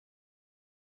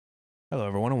Hello,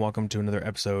 everyone, and welcome to another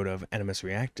episode of Animus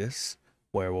Reactus,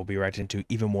 where we'll be reacting to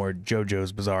even more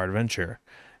JoJo's Bizarre Adventure.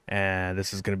 And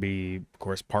this is going to be, of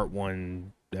course, part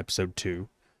 1, episode 2.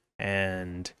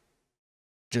 And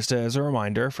just as a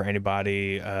reminder for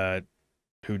anybody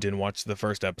who didn't watch the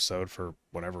first episode for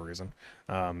whatever reason,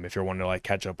 if you're wanting to like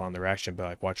catch up on the reaction, but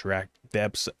like watch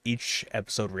each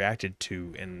episode reacted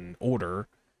to in order,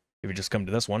 if you just come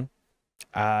to this one,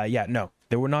 yeah, no,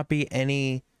 there will not be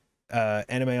any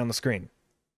anime on the screen.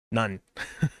 None.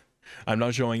 I'm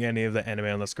not showing any of the anime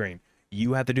on the screen.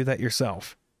 You have to do that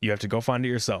yourself. You have to go find it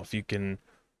yourself. You can,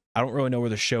 I don't really know where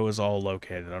the show is all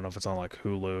located. I don't know if it's on like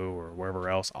Hulu or wherever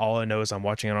else. All I know is I'm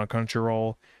watching it on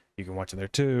Crunchyroll. You can watch it there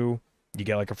too. You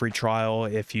get like a free trial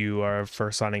if you are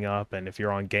first signing up, and if you're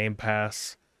on Game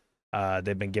Pass,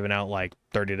 they've been giving out like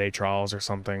 30-day trials or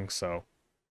something, so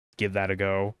give that a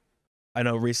go. I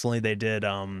know recently they did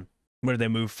when they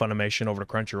moved Funimation over to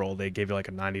Crunchyroll, they gave you like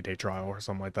a 90-day trial or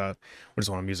something like that, which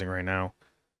is what I'm using right now.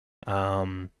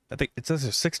 I think it says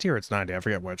it's 60 or it's 90, I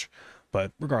forget which,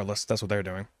 but regardless, that's what they're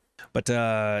doing. But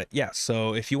yeah,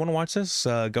 so if you want to watch this,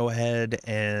 go ahead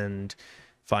and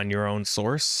find your own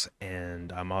source,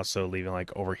 and I'm also leaving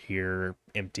like over here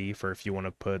empty for if you want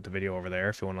to put the video over there,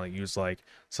 if you want to like use like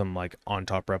some like on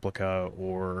top replica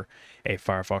or a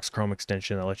Firefox Chrome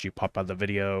extension that lets you pop out the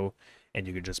video and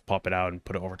you can just pop it out and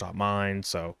put it over top mine,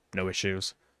 so no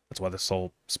issues. That's why this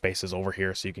whole space is over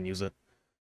here, so you can use it.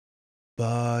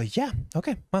 But yeah,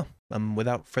 okay, well,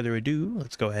 without further ado,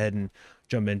 let's go ahead and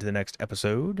jump into the next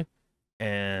episode.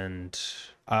 And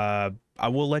I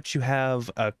will let you have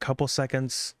a couple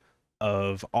seconds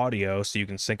of audio so you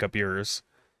can sync up yours.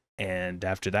 And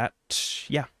after that,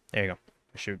 yeah, there you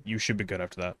go. You should be good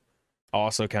after that. I'll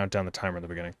also count down the timer in the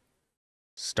beginning.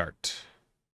 Start.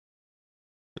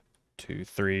 2,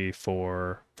 3,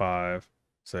 4, 5,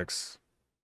 6,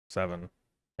 7,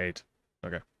 8.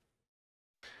 Okay.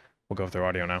 We'll go through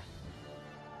audio now.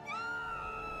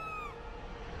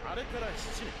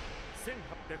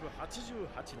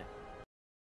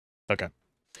 Okay.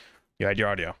 You had your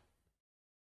audio.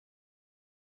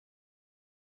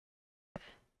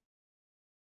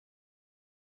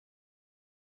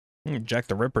 Jack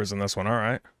the Ripper's in this one,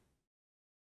 alright.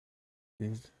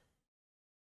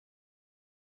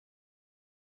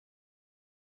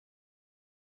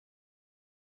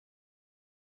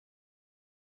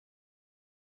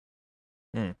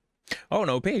 Oh, an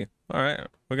OP. All right.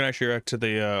 We can actually react to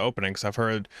the openings. I've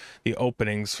heard the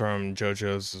openings from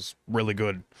JoJo's is really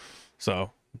good.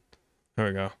 So, there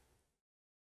we go.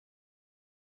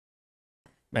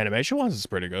 Animation-wise, it's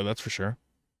pretty good, that's for sure.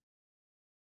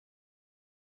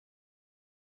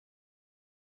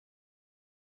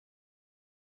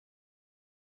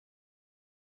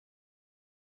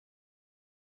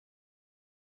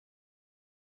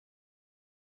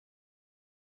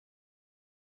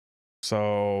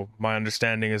 So, my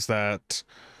understanding is that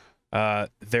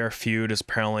their feud has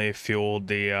apparently fueled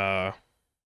the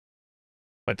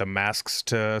like the masks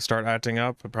to start acting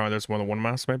up. Apparently there's more than one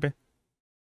mask, maybe,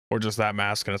 or just that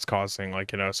mask, and it's causing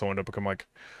like, you know, someone to become like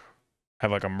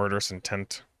have like a murderous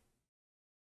intent,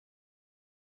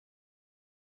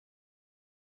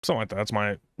 something like that. That's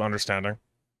my understanding.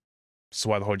 This is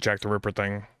why the whole Jack the Ripper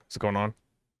thing is going on,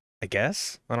 I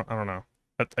guess. I don't know.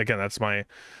 Again, that's my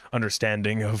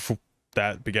understanding of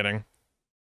that beginning.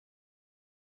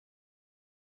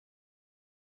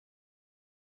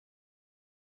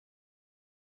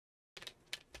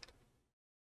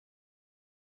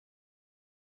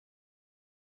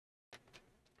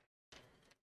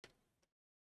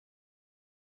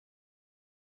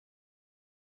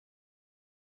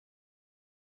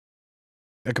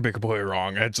 I could be completely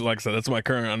wrong. It's like I said, that's my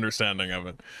current understanding of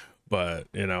it. But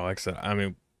you know, like I said, I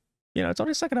mean, you know, it's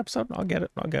only a second episode. I'll get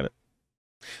it. I'll get it.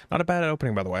 Not a bad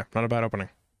opening, by the way. Not a bad opening.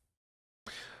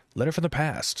 Letter from the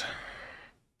past.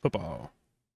 Football.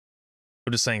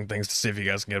 I'm just saying things to see if you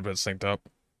guys can get a bit synced up.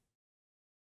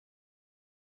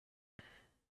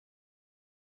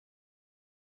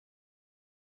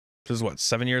 This is what,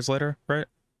 7 years later, right?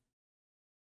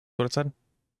 What it said?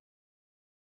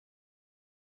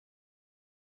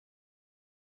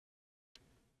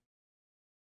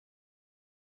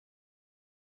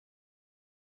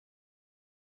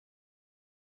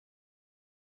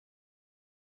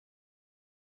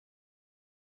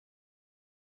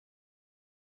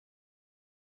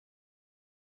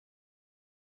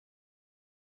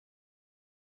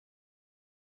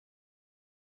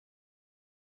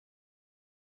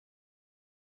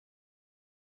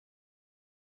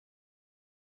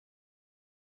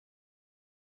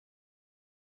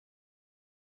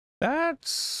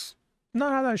 That's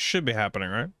not how that should be happening,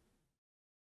 right?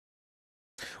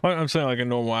 I'm saying like a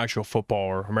normal actual football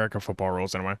or American football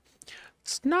rules anyway.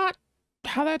 It's not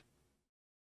how that.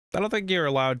 I don't think you're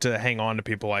allowed to hang on to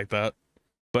people like that.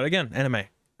 But again, anime,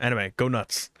 go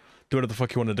nuts. Do whatever the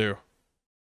fuck you want to do.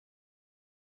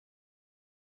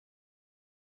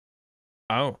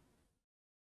 Oh,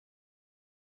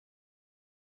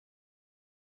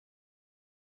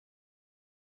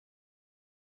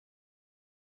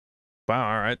 wow,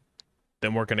 all right.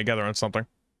 Them working together on something.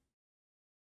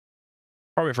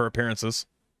 Probably for appearances.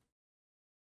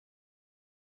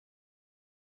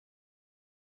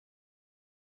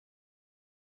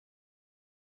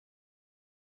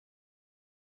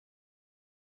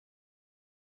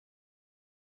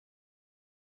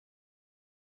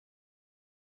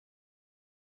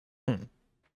 Hmm.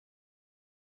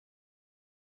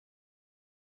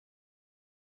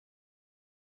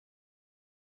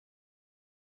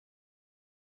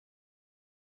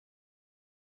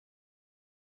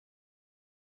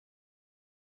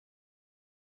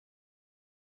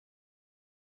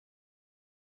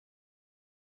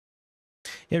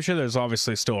 Yeah, I'm sure there's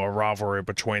obviously still a rivalry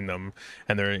between them,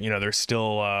 and they're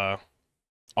still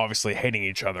obviously hating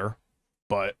each other.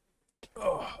 But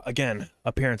again,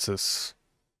 appearances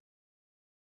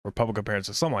or public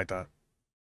appearances, something like that.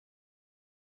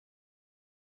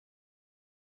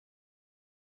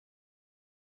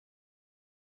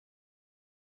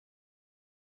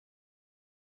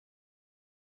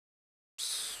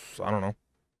 I don't know.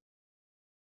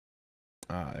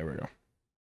 Ah, there we go.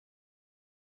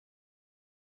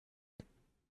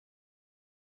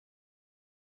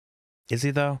 Is he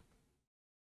though?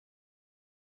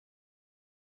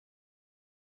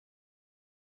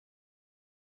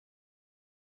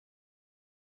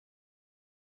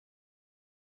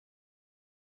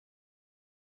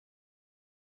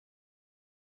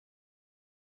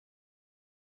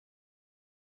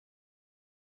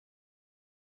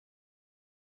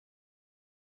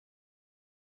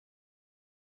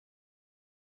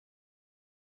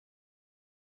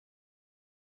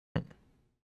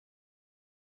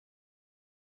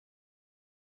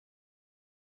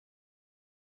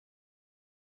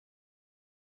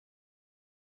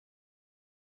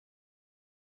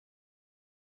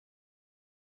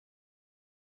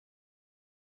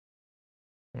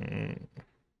 Hmm.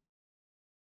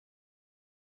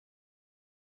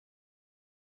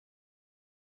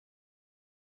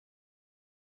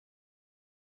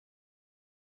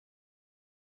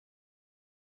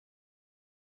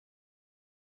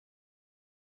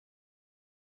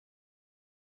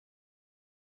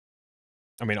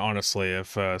 I mean, honestly,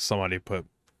 if somebody put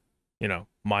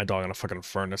my dog in a fucking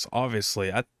furnace,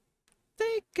 obviously, I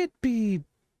think it'd be.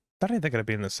 I don't think I'd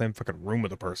be in the same fucking room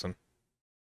with a person.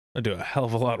 I'd do a hell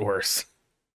of a lot worse.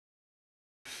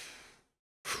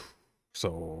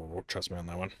 So trust me on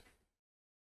that one.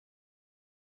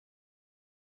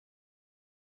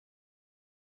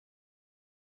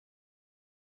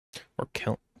 Or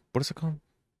kill. What is it called?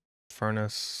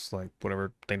 Furnace, like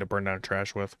whatever thing to burn down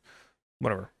trash with.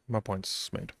 Whatever. My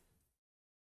point's made.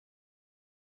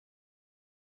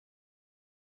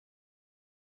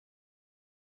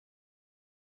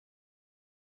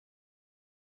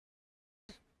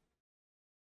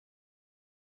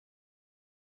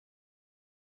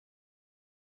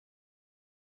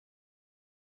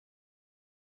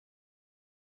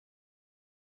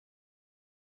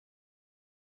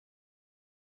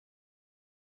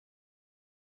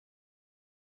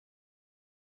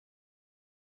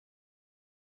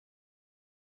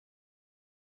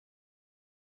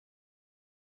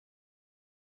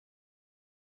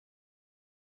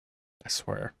 I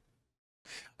swear.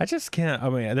 I just can't. I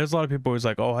mean, there's a lot of people who's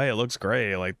like, "Oh, hey, it looks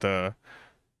great." Like the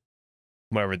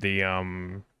whatever the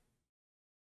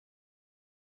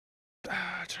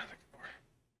trying to think more.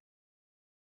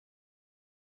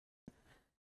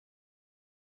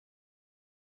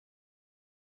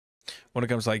 When it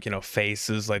comes to, like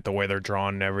faces, like the way they're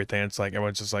drawn and everything, it's like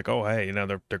everyone's just like, "Oh, hey,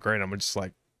 they're great." I'm just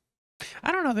like,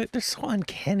 I don't know. They're so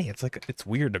uncanny. It's like it's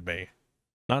weird to me.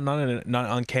 Not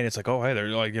uncanny. It's like, oh, hey, they're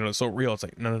like so real. It's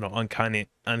like no, uncanny.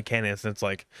 It's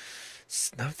like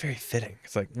it's not very fitting.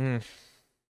 It's like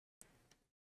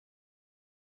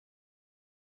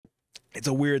it's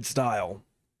a weird style.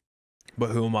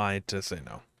 But who am I to say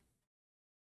no?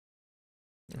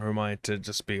 Who am I to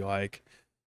just be like,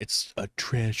 it's a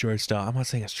trash art style? I'm not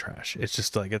saying it's trash. It's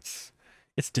just like it's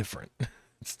different.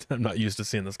 I'm not used to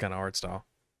seeing this kind of art style.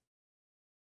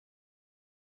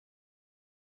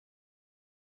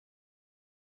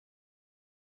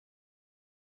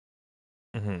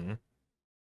 Hmm.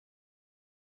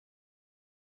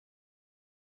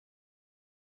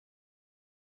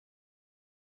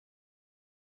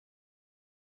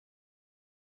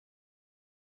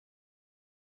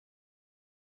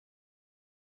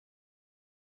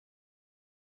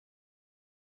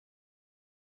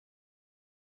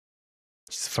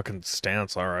 fucking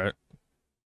stance, all right.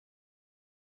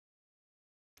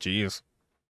 Jeez.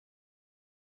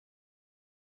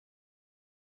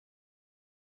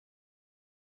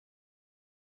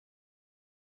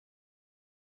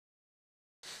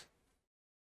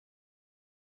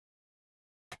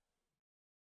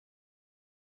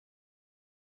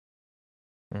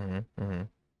 Mm-hmm.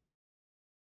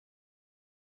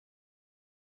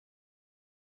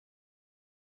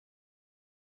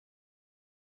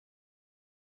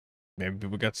 Maybe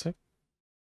people got sick.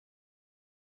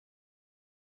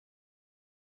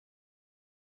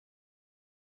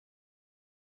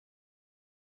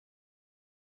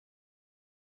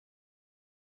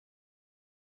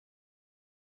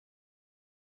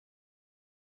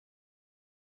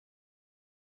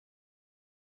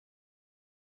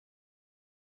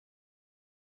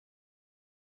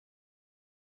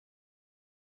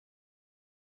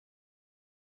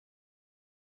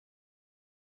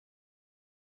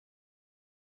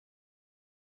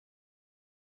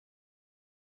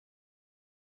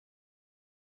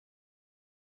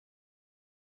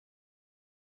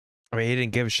 I mean, he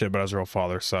didn't give a shit about his real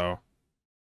father, so.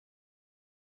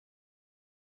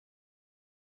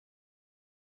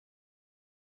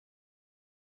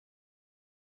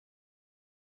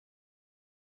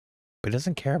 But he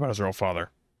doesn't care about his real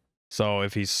father. So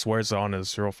if he swears on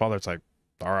his real father, it's like,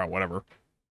 all right, whatever.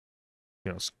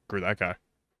 You know, screw that guy.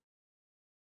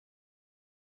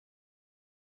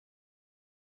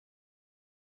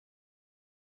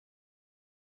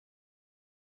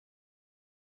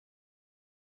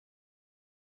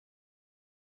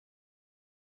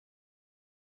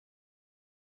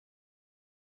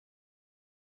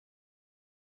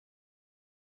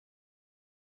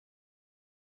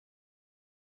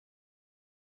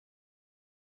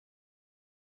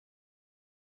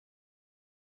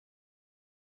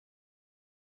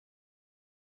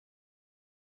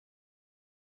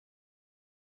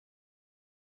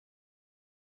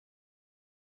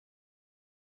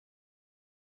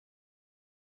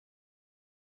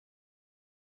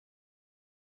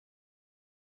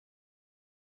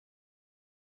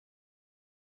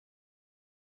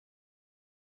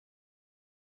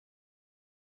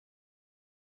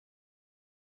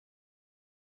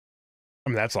 I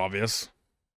mean, that's obvious.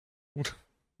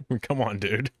 Come on,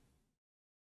 dude.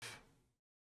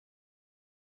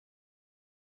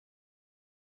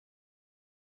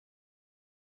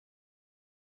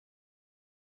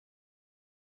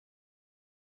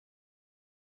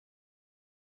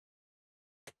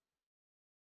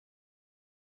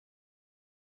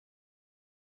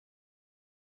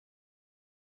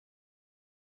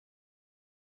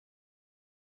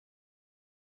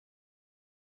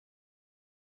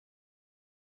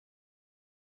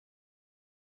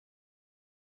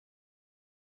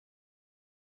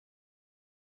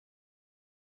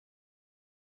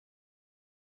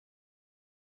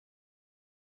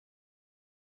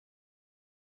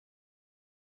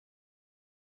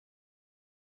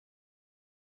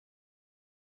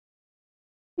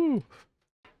 Whew.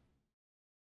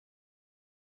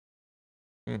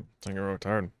 I think I'm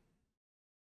tired.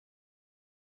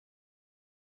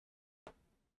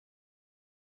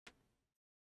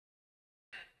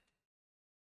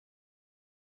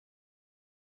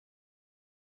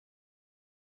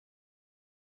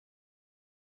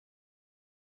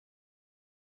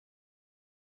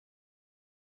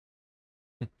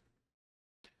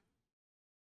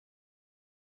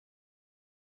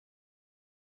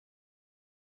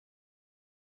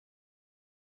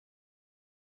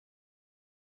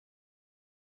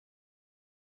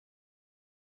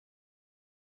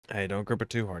 Hey, don't grip it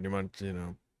too hard. You might,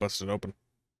 bust it open.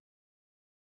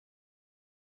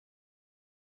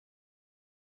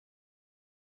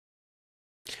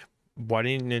 Why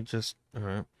didn't it just? All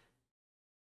right.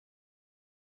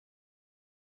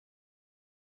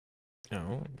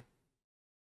 No.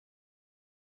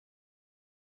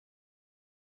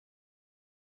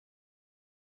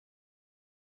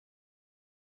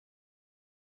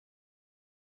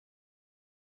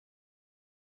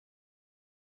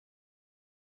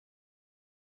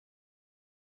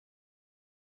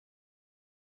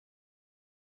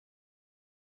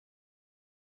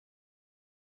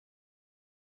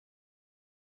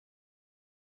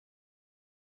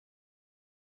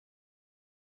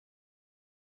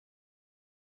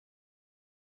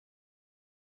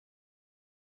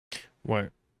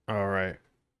 What? All right.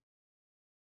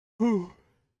 Ooh.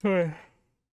 Sorry.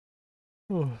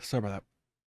 Oh, sorry about that.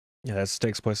 Yeah, that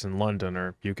takes place in London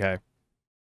or UK,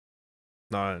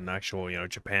 not in actual,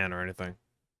 Japan or anything.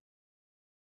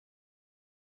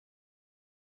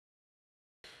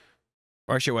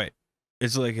 Or actually, wait.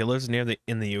 Is it like he lives near the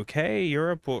in the UK,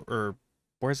 Europe, or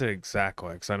where's it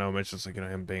exactly? Because I know it mentions like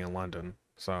him being in London.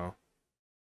 So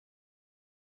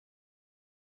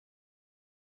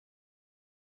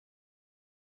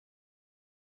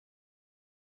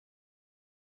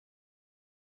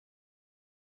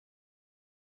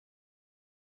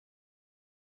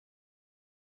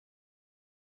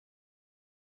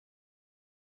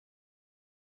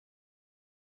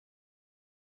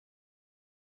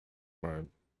right.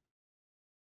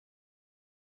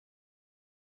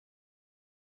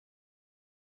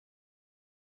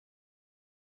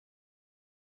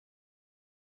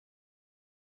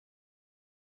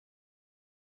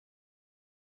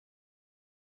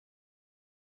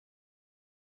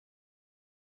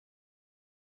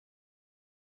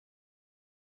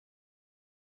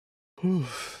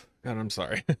 God, I'm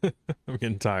sorry. I'm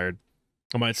getting tired.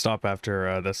 I might stop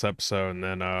after this episode and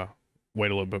then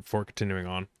wait a little bit before continuing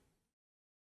on.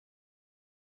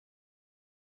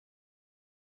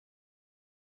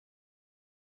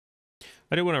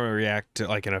 I do want to react to,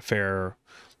 like in a fair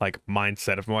like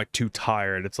mindset. If I'm like too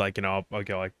tired, it's like I'll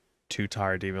get like too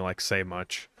tired to even like say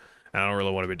much, and I don't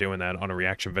really want to be doing that on a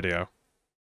reaction video.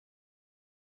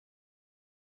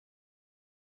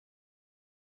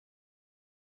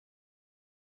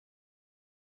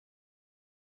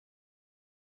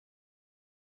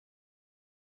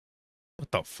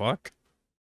 What the fuck?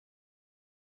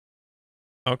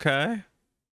 Okay,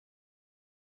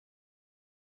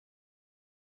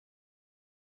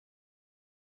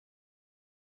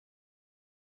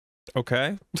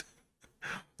 okay,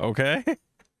 okay.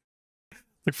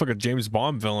 Like fucking James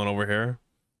Bond villain over here.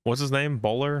 What's his name?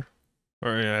 Bowler,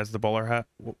 or yeah, has the bowler hat.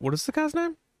 What is the guy's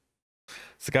name?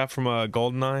 It's the guy from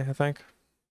Goldeneye, I think.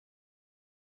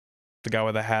 The guy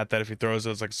with the hat that if he throws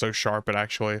it, it's like so sharp it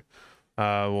actually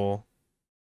will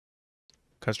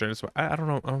cut straight into. I don't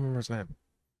know. I don't remember his name.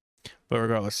 But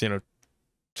regardless,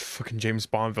 fucking James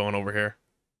Bond villain over here.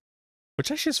 Which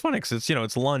actually is funny because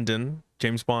it's London.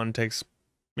 James Bond takes,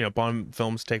 Bond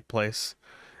films take place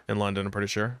in London, I'm pretty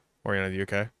sure, or the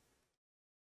UK.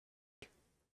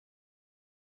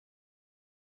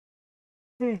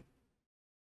 Hmm.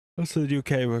 Most of the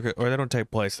UK, or they don't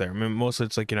take place there. I mean, mostly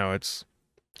it's like it's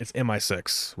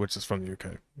MI6, which is from the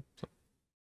UK. So,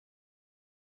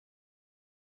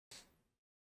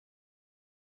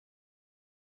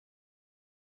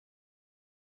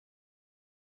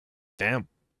 damn,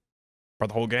 brought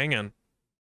the whole gang in.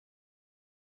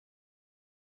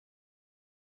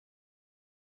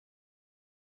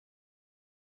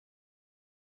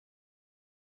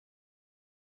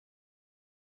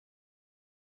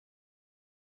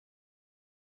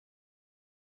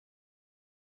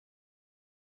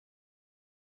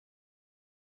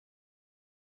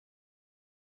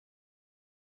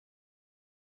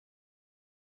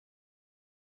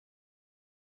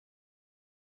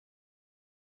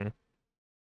 Hmm.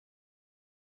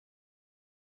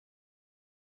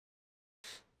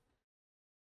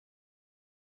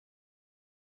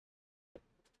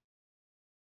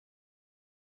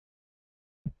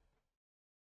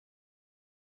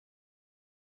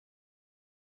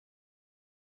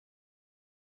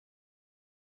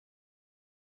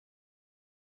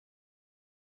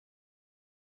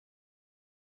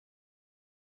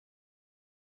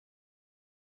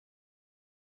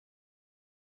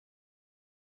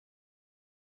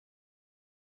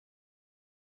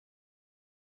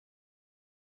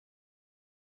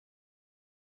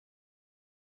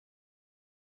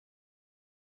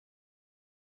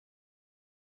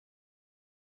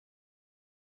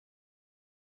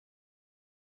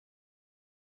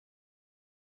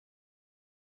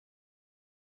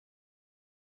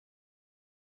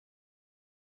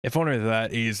 If only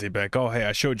that easy, but like, oh hey,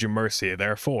 I showed you mercy,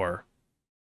 therefore.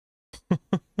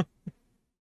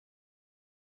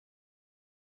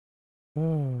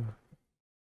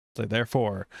 It's like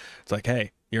therefore, it's like,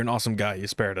 hey, you're an awesome guy. You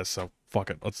spared us, so fuck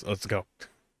it. Let's go.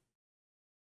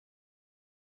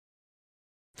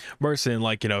 Mercy, and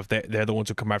like if they're the ones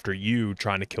who come after you,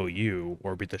 trying to kill you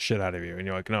or beat the shit out of you, and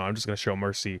you're like, no, I'm just gonna show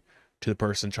mercy to the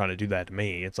person trying to do that to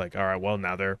me. It's like, all right, well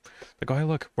now they're like, oh hey,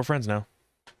 look, we're friends now,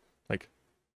 like,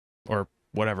 or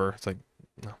whatever. It's like,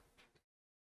 no.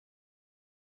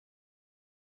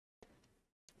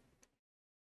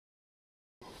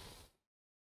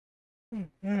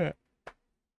 Yeah.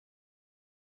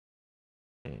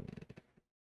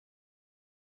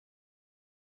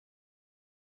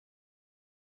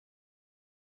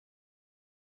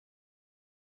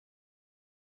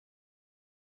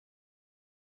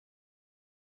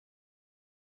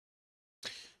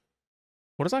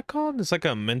 What is that called? It's like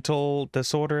a mental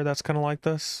disorder that's kind of like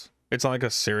this. It's not like a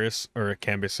serious, or it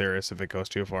can be serious if it goes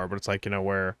too far, but it's like, you know,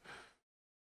 where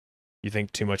you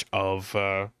think too much of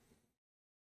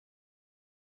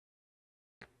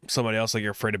somebody else, like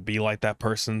you're afraid to be like that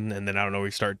person, and then I don't know,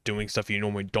 you start doing stuff you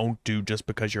normally don't do just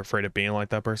because you're afraid of being like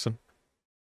that person.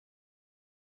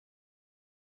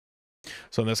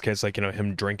 So in this case, like, you know,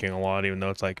 him drinking a lot, even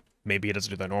though it's like maybe he doesn't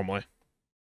do that normally.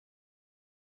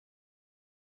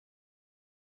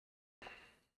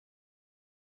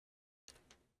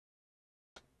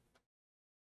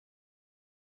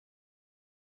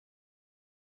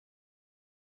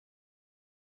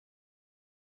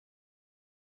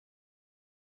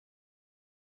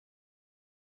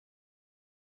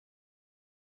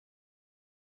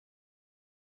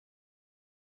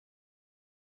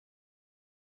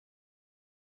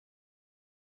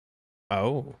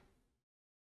 Oh.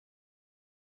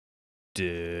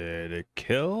 Did it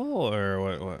kill, or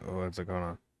what's it going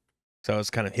on? So it's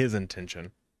kind of his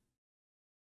intention.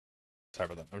 Sorry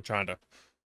about that. I'm trying to.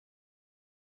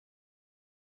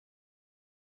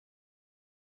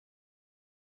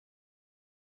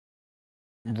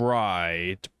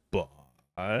 Right, but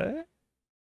there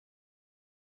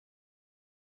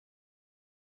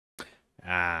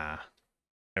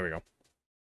we go.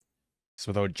 So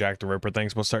without Jack the Ripper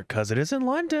thing's supposed to start, cause it is in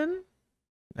London.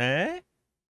 Eh?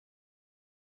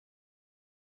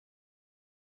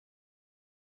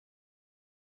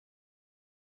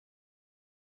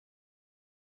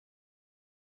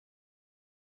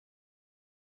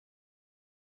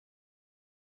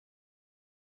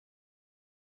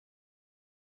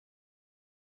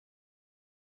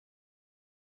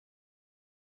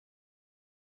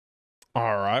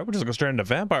 All right, we're just gonna straight into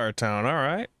Vampire Town. All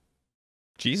right.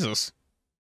 Jesus.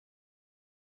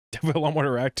 Definitely a lot more to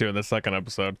react to in the second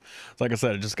episode. Like I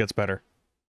said, it just gets better.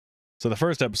 So the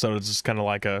first episode is just kind of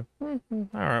like a, all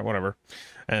right, whatever,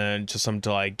 and just something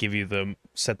to like give you the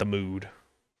set the mood.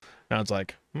 Now it's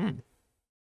like,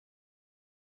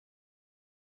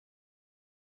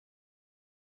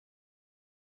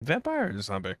 vampire or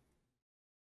zombie?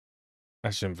 I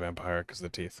assume vampire because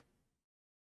of the teeth.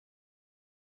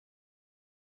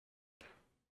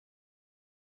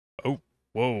 Oh,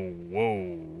 whoa,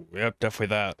 whoa, yep, definitely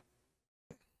that.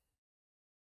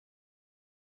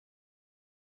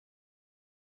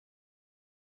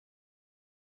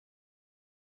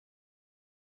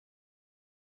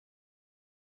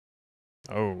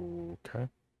 Oh, okay.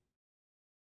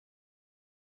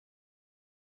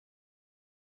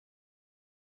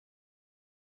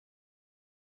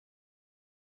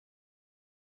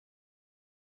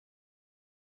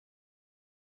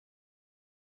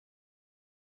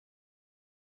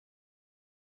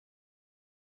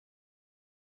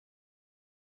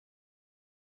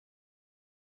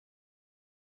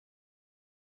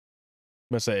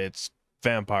 I'm gonna say it's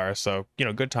vampire, so you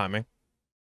know, good timing.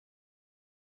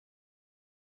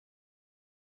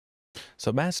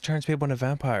 So mass turns people into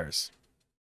vampires.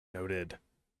 Noted.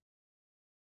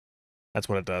 That's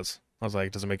what it does. I was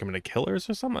like, does it make them into killers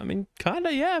or something? I mean, kind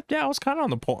of, yeah. Yeah, I was kind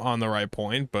of on on the right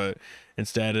point, but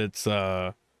instead it's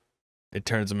it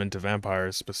turns them into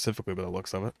vampires specifically by the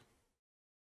looks of it.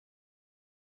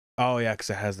 Oh yeah, because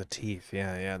it has the teeth.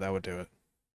 Yeah, yeah, that would do it.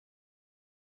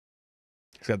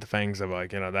 It's got the fangs of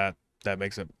like, you know, that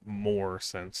makes it more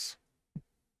sense.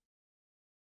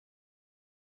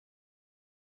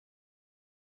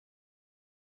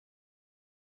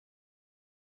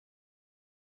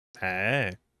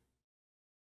 Hey,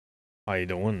 how you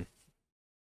doing?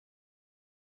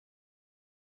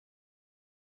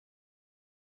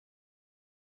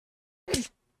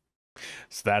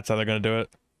 So that's how they're gonna do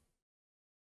it.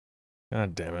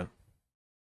 God damn it.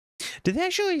 Did they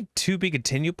actually to be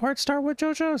continued part start with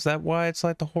JoJo? Is that why it's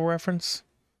like the whole reference?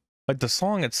 Like the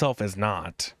song itself is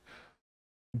not.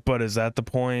 But is that the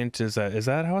point? Is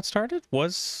that how it started?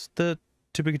 Was the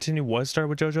to be continued was started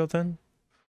with JoJo then?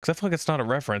 Because I feel like it's not a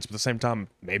reference, but at the same time,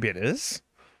 maybe it is.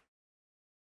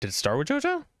 Did it start with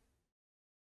JoJo?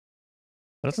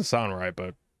 That doesn't sound right,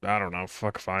 but I don't know.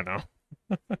 Fuck if I know.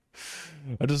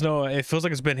 I just know it feels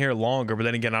like it's been here longer, but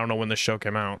then again, I don't know when the show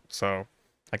came out, so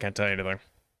I can't tell you anything.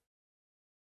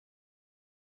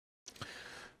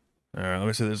 All right, let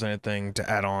me see if there's anything to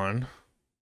add on.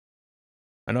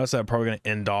 I know I said I'm probably going to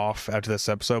end off after this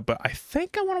episode, but I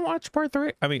think I want to watch part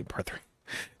 3. I mean, part 3.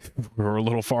 We're a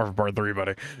little far from part 3,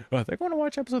 buddy. I think I want to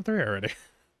watch episode 3 already.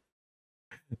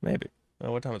 Maybe.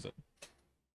 What time is it?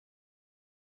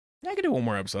 I can do one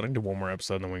more episode. I can do one more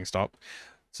episode and then we can stop.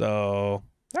 So,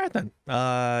 all right then.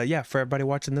 Yeah, for everybody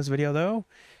watching this video though,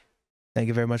 thank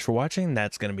you very much for watching.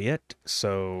 That's going to be it.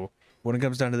 So, when it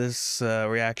comes down to this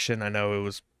reaction, I know it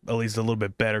was at least a little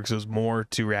bit better because it was more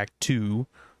to react to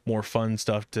more fun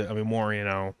stuff to, I mean, more, you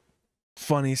know,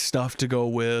 funny stuff to go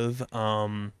with,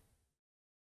 more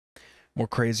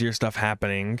crazier stuff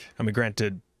happening. I mean,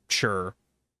 granted, sure,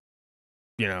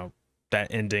 you know, that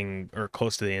ending or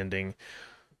close to the ending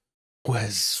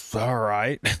was all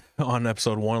right on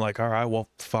episode 1, like, all right, well,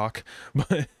 fuck.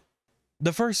 But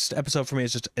the first episode for me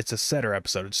is just, it's a setter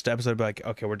episode. It's just an episode like,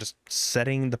 okay, we're just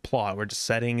setting the plot, we're just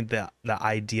setting the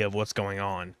idea of what's going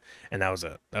on, and that was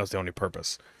it. That was the only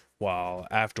purpose. While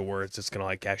afterwards it's gonna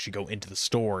like actually go into the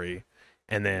story,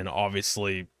 and then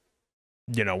obviously,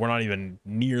 you know, we're not even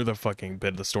near the fucking bit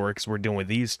of the story because we're dealing with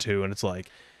these two, and it's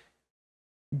like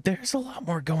there's a lot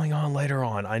more going on later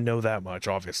on. I know that much,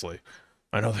 obviously.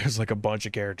 I know there's like a bunch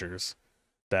of characters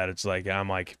that it's like, I'm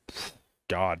like,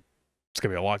 God, it's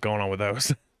gonna be a lot going on with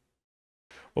those.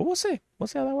 But we'll see. We'll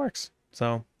see how that works.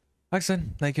 So, like I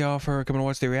said, thank you all for coming to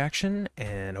watch the reaction,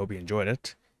 and hope you enjoyed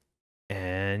it.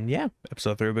 And yeah,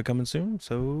 episode 3 will be coming soon,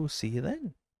 so see you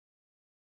then.